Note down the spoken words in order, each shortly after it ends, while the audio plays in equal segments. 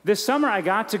This summer, I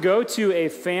got to go to a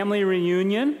family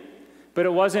reunion, but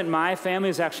it wasn't my family,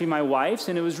 it was actually my wife's,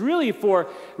 and it was really for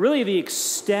the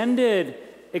extended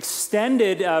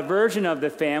version of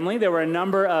the family. There were a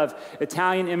number of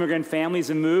Italian immigrant families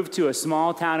that moved to a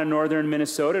small town in northern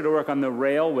Minnesota to work on the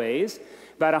railways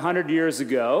about 100 years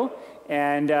ago.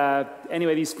 And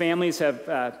anyway, these families have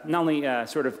not only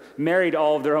sort of married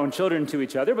all of their own children to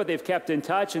each other, but they've kept in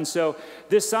touch. And so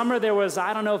this summer there was,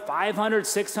 500,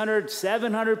 600,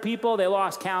 700 people. They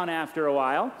lost count after a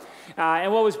while.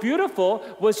 And what was beautiful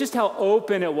was just how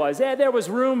open it was. There was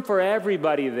room for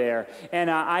everybody there. And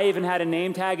I even had a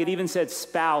name tag. It even said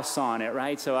spouse on it,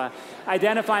 right? So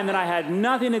identifying that I had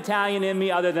nothing Italian in me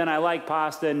other than I like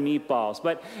pasta and meatballs.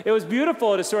 But it was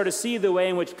beautiful to sort of see the way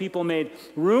in which people made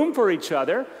room for each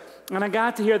other. And I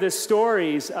got to hear the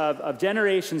stories of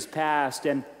generations past.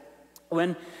 And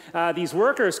when these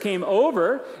workers came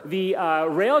over, the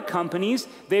rail companies,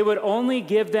 they would only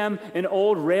give them an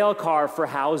old rail car for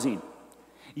housing.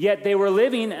 Yet they were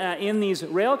living in these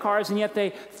rail cars, and yet they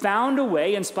found a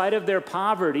way, in spite of their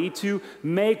poverty, to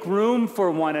make room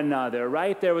for one another,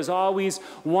 right? There was always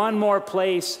one more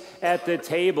place at the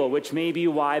table, which may be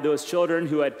why those children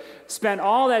who had spent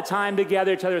all that time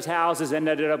together at each other's houses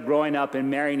ended up growing up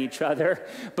and marrying each other.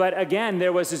 But again,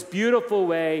 there was this beautiful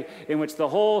way in which the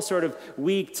whole sort of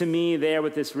week to me there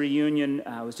with this reunion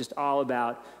was just all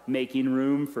about making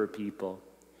room for people.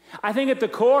 I think at the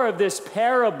core of this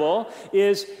parable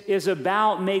is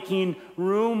about making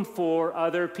room for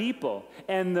other people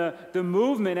and the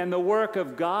movement and the work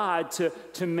of God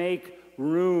to make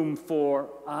room for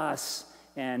us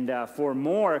and for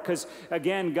more. Because,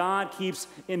 again, God keeps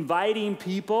inviting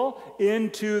people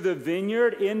into the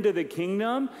vineyard, into the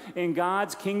kingdom. In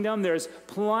God's kingdom, there's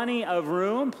plenty of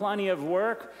room, plenty of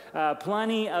work,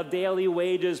 plenty of daily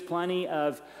wages, plenty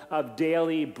of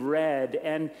daily bread.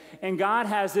 And God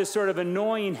has this sort of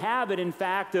annoying habit, in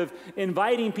fact, of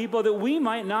inviting people that we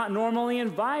might not normally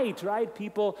invite, right?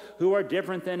 People who are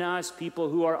different than us, people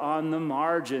who are on the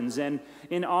margins. And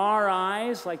in our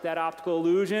eyes, like that optical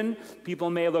illusion, people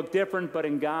may look different, but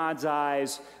in God's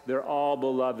eyes, they're all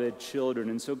beloved children.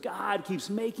 And so God keeps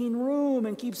making room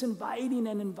and keeps inviting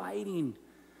and inviting.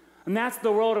 And that's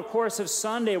the world, of course, of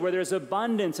Sunday, where there's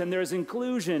abundance and there's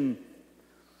inclusion.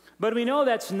 But we know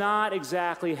that's not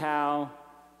exactly how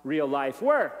real life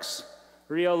works.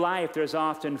 Real life, there's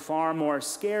often far more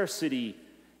scarcity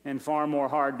and far more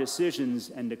hard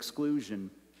decisions and exclusion.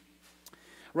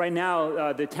 Right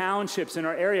now, the townships in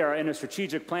our area are in a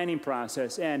strategic planning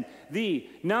process, and the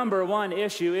number one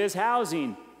issue is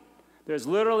housing. There's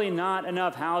literally not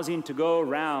enough housing to go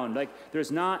around.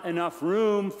 There's not enough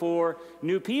room for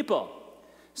new people.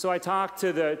 So I talked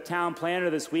to the town planner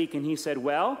this week, and he said,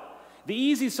 well, the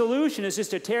easy solution is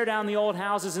just to tear down the old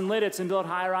houses in Lititz and build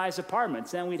high-rise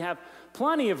apartments. Then we'd have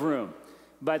plenty of room.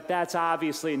 But that's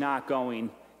obviously not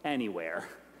going anywhere.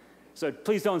 So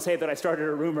please don't say that I started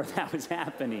a rumor that was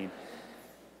happening.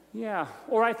 Yeah.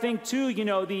 Or I think, too,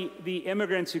 the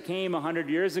immigrants who came 100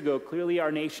 years ago, clearly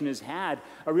our nation has had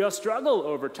a real struggle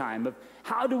over time of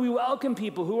how do we welcome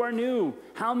people who are new?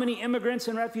 How many immigrants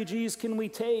and refugees can we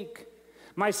take?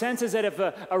 My sense is that if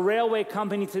a railway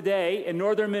company today in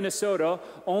northern Minnesota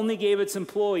only gave its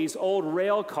employees old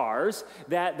rail cars,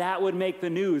 that would make the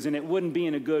news, and it wouldn't be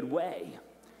in a good way.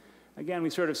 Again, we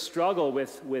sort of struggle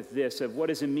with this of what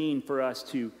does it mean for us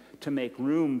to make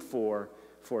room for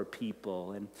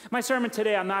people. And my sermon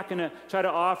today, I'm not going to try to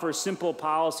offer simple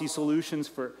policy solutions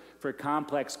for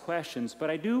complex questions, but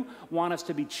I do want us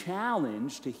to be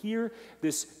challenged to hear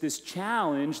this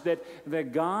challenge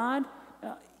that God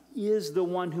is the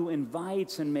one who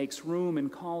invites and makes room and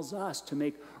calls us to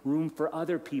make room for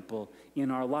other people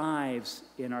in our lives,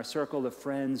 in our circle of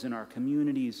friends, in our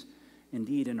communities,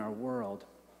 indeed in our world.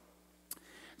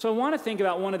 So I want to think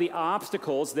about one of the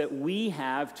obstacles that we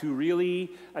have to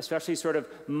really, especially sort of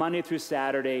Monday through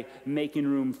Saturday, making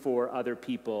room for other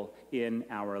people in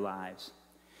our lives.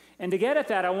 And to get at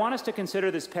that, I want us to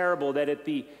consider this parable that at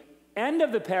the end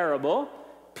of the parable,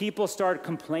 people start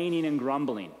complaining and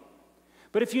grumbling.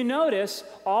 But if you notice,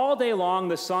 all day long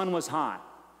the sun was hot.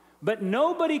 But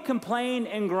nobody complained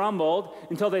and grumbled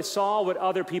until they saw what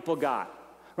other people got.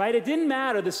 Right? It didn't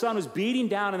matter. The sun was beating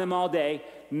down on them all day.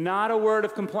 Not a word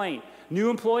of complaint. New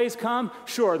employees come?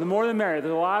 Sure, the more the merrier.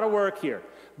 There's a lot of work here.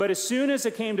 But as soon as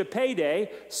it came to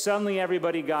payday, suddenly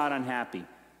everybody got unhappy.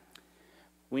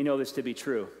 We know this to be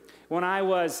true. When I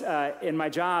was in my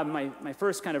job, my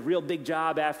first kind of real big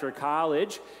job after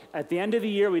college, at the end of the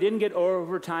year, we didn't get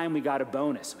overtime, we got a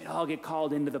bonus. We'd all get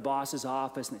called into the boss's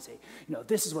office, and they'd say,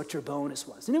 this is what your bonus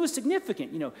was. And it was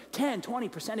significant, 10,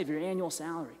 20% of your annual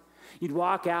salary. You'd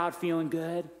walk out feeling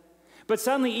good. But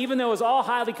suddenly, even though it was all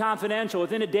highly confidential,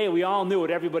 within a day, we all knew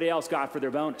what everybody else got for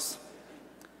their bonus.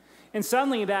 And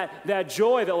suddenly that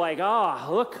joy that like,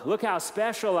 oh, look how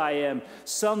special I am,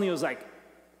 suddenly was like,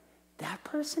 that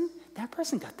person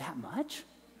got that much?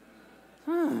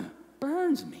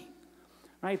 Burns me.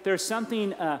 Right? There's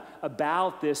something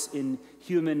about this in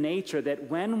human nature that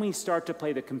when we start to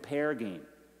play the compare game,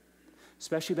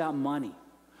 especially about money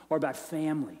or about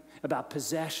family, about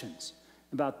possessions,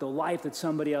 about the life that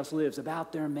somebody else lives,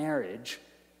 about their marriage,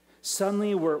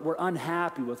 suddenly we're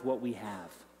unhappy with what we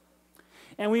have.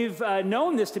 And we've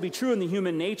known this to be true in the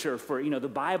human nature for, the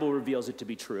Bible reveals it to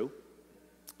be true.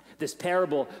 This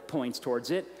parable points towards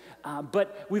it.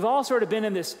 But we've all sort of been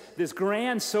in this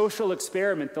grand social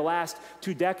experiment the last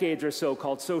 2 decades or so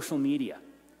called social media.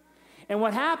 And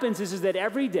what happens is that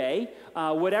every day,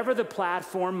 whatever the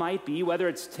platform might be, whether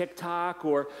it's TikTok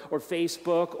or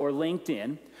Facebook or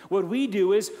LinkedIn, what we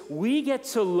do is we get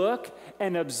to look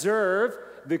and observe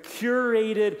the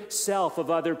curated self of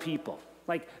other people,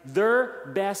 like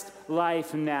their best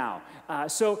life now.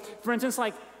 So, for instance,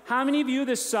 like, how many of you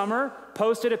this summer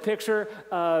posted a picture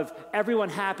of everyone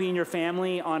happy in your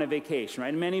family on a vacation,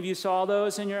 right? Many of you saw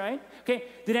those in your, right? Okay,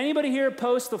 did anybody here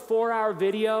post the 4-hour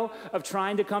video of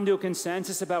trying to come to a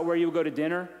consensus about where you would go to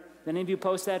dinner? Did any of you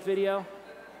post that video?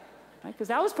 Right? Because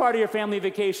that was part of your family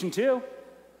vacation too,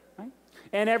 right?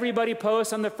 And everybody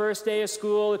posts on the first day of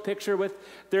school a picture with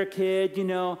their kid,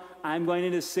 I'm going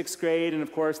into 6th grade, and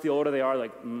of course, the older they are,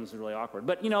 like, this is really awkward.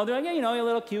 But, they're like,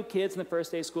 little cute kids in the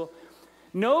first day of school.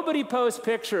 Nobody posts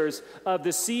pictures of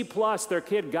the C+ their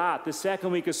kid got the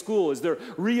second week of school as they're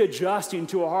readjusting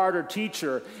to a harder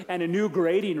teacher and a new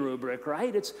grading rubric,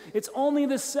 right? It's only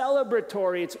the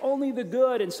celebratory, it's only the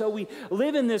good. And so we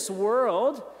live in this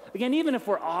world, again, even if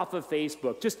we're off of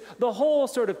Facebook, just the whole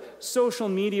sort of social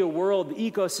media world,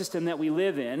 the ecosystem that we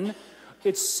live in,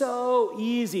 it's so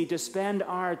easy to spend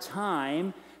our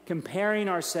time comparing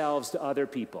ourselves to other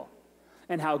people.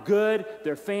 And how good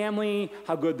their family,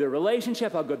 how good their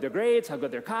relationship, how good their grades, how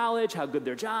good their college, how good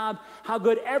their job, how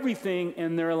good everything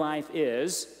in their life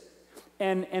is.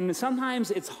 And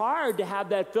sometimes it's hard to have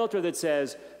that filter that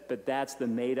says, but that's the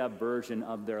made-up version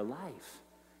of their life.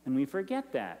 And we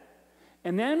forget that.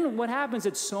 And then what happens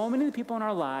is so many of the people in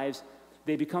our lives,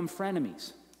 they become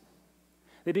frenemies.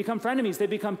 They become frenemies. They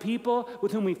become people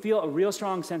with whom we feel a real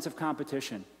strong sense of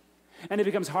competition. And it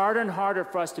becomes harder and harder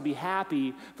for us to be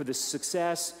happy for the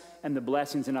success and the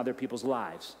blessings in other people's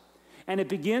lives. And it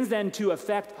begins then to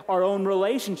affect our own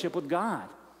relationship with God.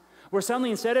 Where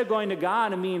suddenly, instead of going to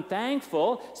God and being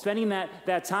thankful, spending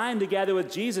that time together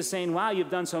with Jesus saying, wow, you've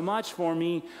done so much for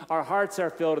me, our hearts are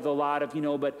filled with a lot of,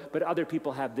 but other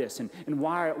people have this. And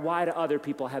why do other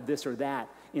people have this or that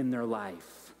in their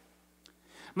life?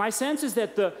 My sense is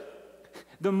that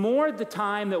the more the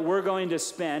time that we're going to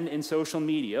spend in social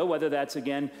media, whether that's,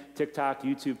 again, TikTok,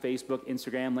 YouTube, Facebook,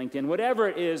 Instagram, LinkedIn, whatever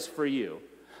it is for you,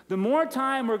 the more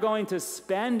time we're going to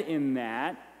spend in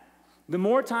that, the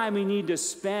more time we need to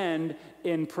spend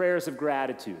in prayers of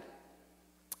gratitude.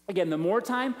 Again, the more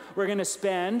time we're going to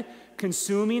spend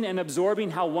consuming and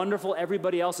absorbing how wonderful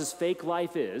everybody else's fake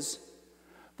life is,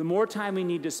 the more time we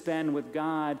need to spend with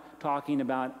God talking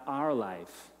about our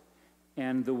life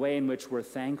and the way in which we're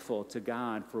thankful to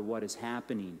God for what is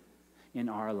happening in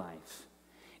our life.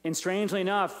 And strangely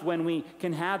enough, when we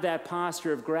can have that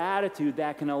posture of gratitude,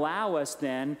 that can allow us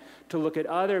then to look at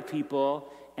other people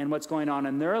and what's going on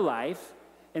in their life,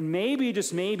 and maybe,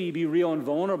 just maybe, be real and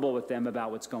vulnerable with them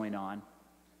about what's going on,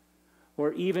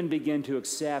 or even begin to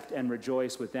accept and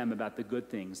rejoice with them about the good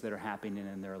things that are happening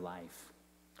in their life.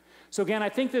 So again, I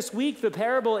think this week the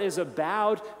parable is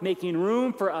about making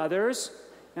room for others.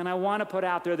 And I want to put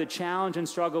out there the challenge and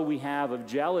struggle we have of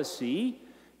jealousy,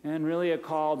 and really a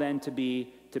call then to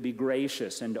be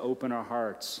gracious and to open our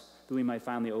hearts, that we might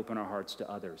finally open our hearts to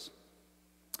others.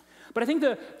 But I think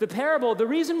the parable, the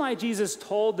reason why Jesus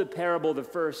told the parable the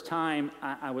first time,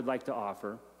 I would like to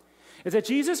offer, is that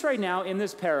Jesus right now in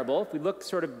this parable, if we look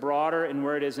sort of broader in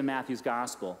where it is in Matthew's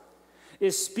gospel,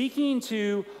 is speaking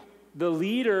to the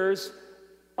leaders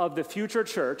of the future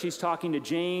church. He's talking to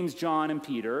James, John, and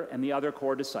Peter, and the other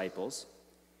core disciples.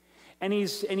 And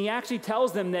he actually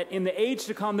tells them that in the age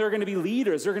to come, they're going to be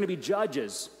leaders, they're going to be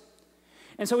judges.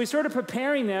 And so he's sort of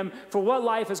preparing them for what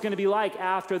life is going to be like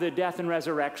after the death and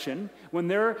resurrection, when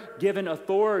they're given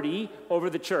authority over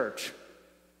the church.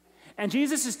 And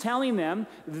Jesus is telling them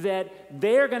that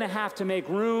they're going to have to make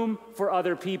room for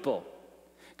other people.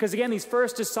 Because again, these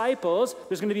first disciples,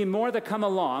 there's going to be more that come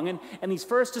along, and these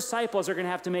first disciples are going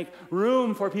to have to make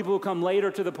room for people who come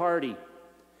later to the party,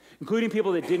 including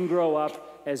people that didn't grow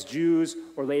up as Jews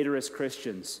or later as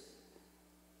Christians.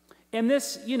 And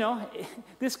this,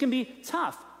 this can be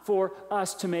tough for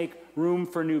us to make room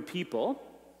for new people.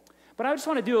 But I just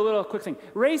want to do a little quick thing.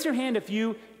 Raise your hand if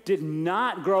you did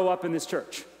not grow up in this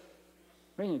church.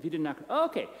 Raise your hand if you did not.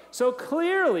 Okay, so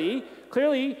clearly,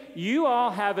 you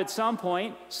all have at some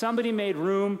point, somebody made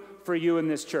room for you in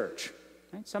this church.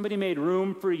 Right? Somebody made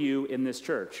room for you in this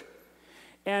church.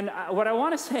 And what I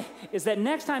want to say is that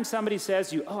next time somebody says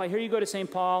to you, I hear you go to St.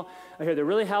 Paul, I hear they're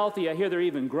really healthy, I hear they're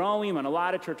even growing when a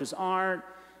lot of churches aren't,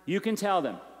 you can tell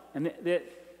them, and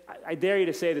I dare you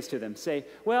to say this to them, say,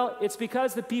 well, it's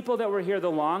because the people that were here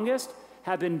the longest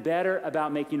have been better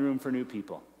about making room for new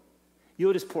people.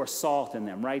 You'll just pour salt in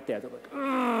them right there. They're like,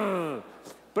 ugh.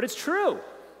 But it's true.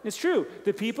 It's true.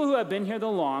 The people who have been here the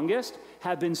longest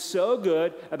have been so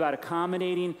good about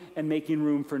accommodating and making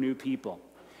room for new people.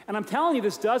 And I'm telling you,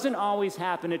 this doesn't always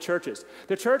happen at churches.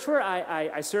 The church where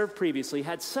I served previously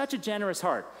had such a generous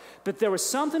heart, but there was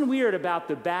something weird about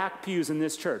the back pews in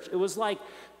this church. It was like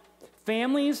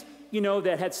families,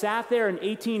 that had sat there in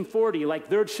 1840, like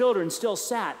their children still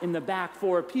sat in the back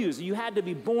 4 pews. You had to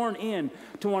be born in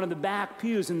to one of the back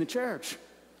pews in the church.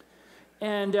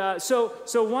 And so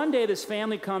one day this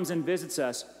family comes and visits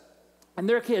us, and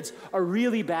their kids are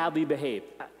really badly behaved.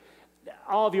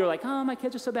 All of you are like, my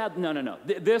kids are so bad. No.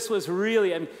 This was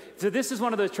really, so this is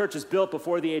one of those churches built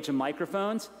before the age of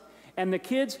microphones. And the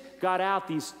kids got out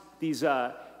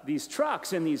these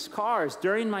trucks and these cars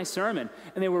during my sermon,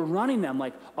 and they were running them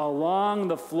like along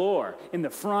the floor in the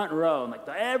front row, and like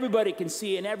everybody can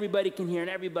see and everybody can hear and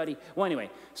everybody. Well, anyway,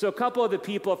 so a couple of the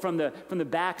people from the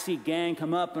backseat gang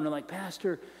come up and are like,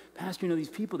 Pastor, these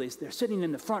people, they're sitting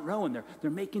in the front row and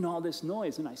they're making all this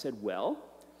noise. And I said, well,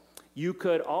 you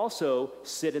could also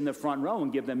sit in the front row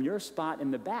and give them your spot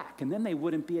in the back, and then they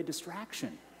wouldn't be a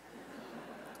distraction.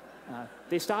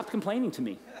 They stopped complaining to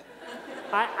me.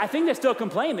 I think they still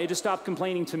complain. They just stopped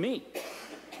complaining to me.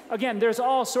 Again, there's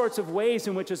all sorts of ways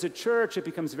in which as a church it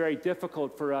becomes very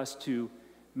difficult for us to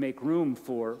make room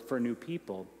for new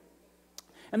people.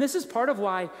 And this is part of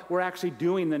why we're actually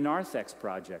doing the Narthex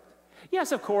project.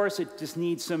 Yes, of course, it just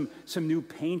needs some new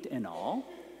paint and all.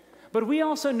 But we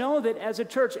also know that as a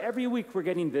church, every week we're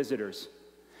getting visitors.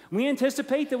 We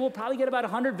anticipate that we'll probably get about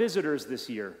 100 visitors this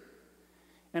year.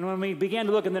 And when we began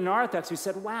to look at the Narthex, we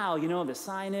said, wow, the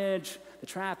signage, the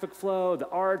traffic flow, the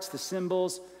arts, the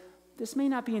symbols, this may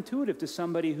not be intuitive to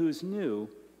somebody who's new.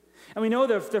 And we know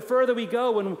that the further we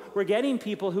go, when we're getting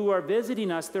people who are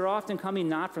visiting us, they're often coming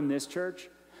not from this church,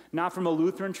 not from a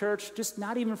Lutheran church, just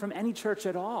not even from any church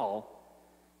at all.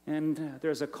 And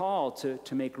there's a call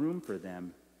to make room for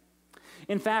them.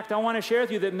 In fact, I want to share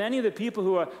with you that many of the people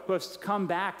who have come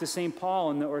back to St.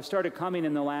 Paul or started coming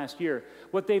in the last year,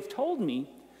 what they've told me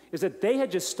is that they had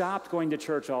just stopped going to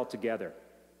church altogether.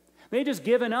 They had just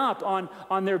given up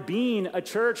on there being a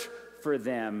church for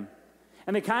them.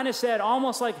 And they kind of said,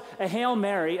 almost like a Hail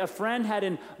Mary, a friend had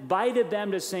invited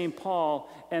them to St. Paul,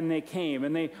 and they came.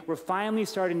 And they were finally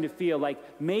starting to feel like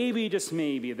maybe, just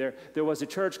maybe, there was a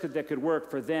church that could work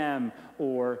for them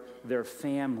or their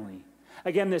family.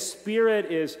 Again, the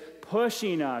Spirit is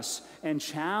pushing us and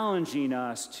challenging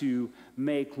us to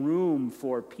make room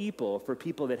for people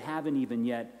that haven't even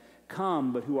yet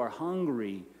come, but who are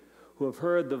hungry, who have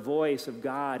heard the voice of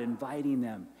God inviting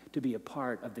them to be a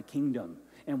part of the kingdom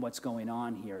and what's going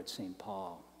on here at St.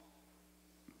 Paul.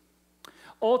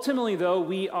 Ultimately, though,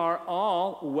 we are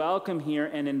all welcome here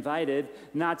and invited,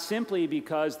 not simply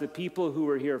because the people who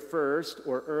were here first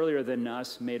or earlier than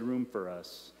us made room for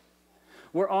us.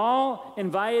 We're all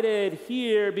invited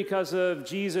here because of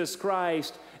Jesus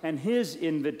Christ and his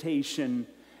invitation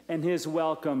and his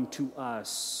welcome to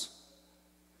us.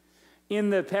 In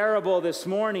the parable this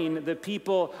morning, the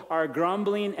people are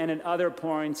grumbling and at other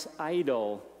points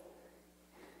idle.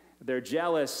 They're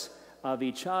jealous of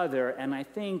each other, and I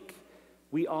think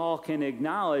we all can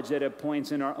acknowledge that at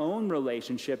points in our own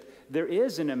relationship, there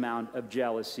is an amount of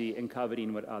jealousy and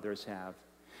coveting what others have.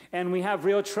 And we have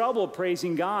real trouble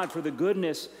praising God for the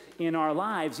goodness in our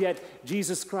lives, yet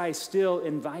Jesus Christ still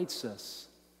invites us.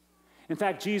 In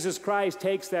fact, Jesus Christ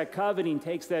takes that coveting,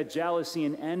 takes that jealousy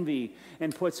and envy,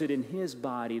 and puts it in his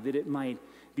body that it might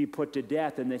be put to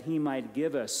death and that he might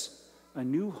give us a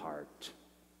new heart.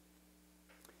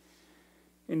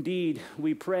 Indeed,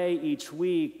 we pray each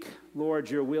week, Lord,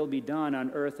 your will be done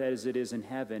on earth as it is in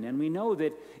heaven. And we know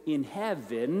that in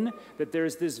heaven, that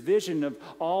there's this vision of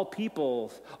all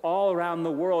people all around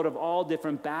the world of all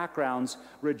different backgrounds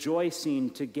rejoicing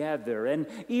together. And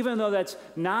even though that's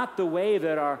not the way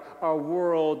that our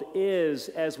world is,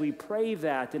 as we pray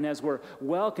that and as we're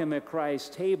welcome at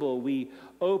Christ's table, we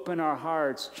open our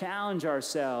hearts, challenge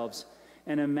ourselves,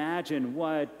 and imagine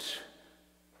what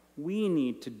we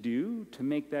need to do to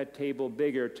make that table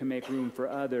bigger, to make room for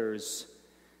others,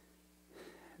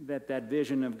 that that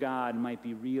vision of God might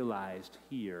be realized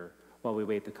here while we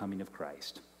wait the coming of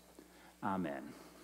Christ. Amen.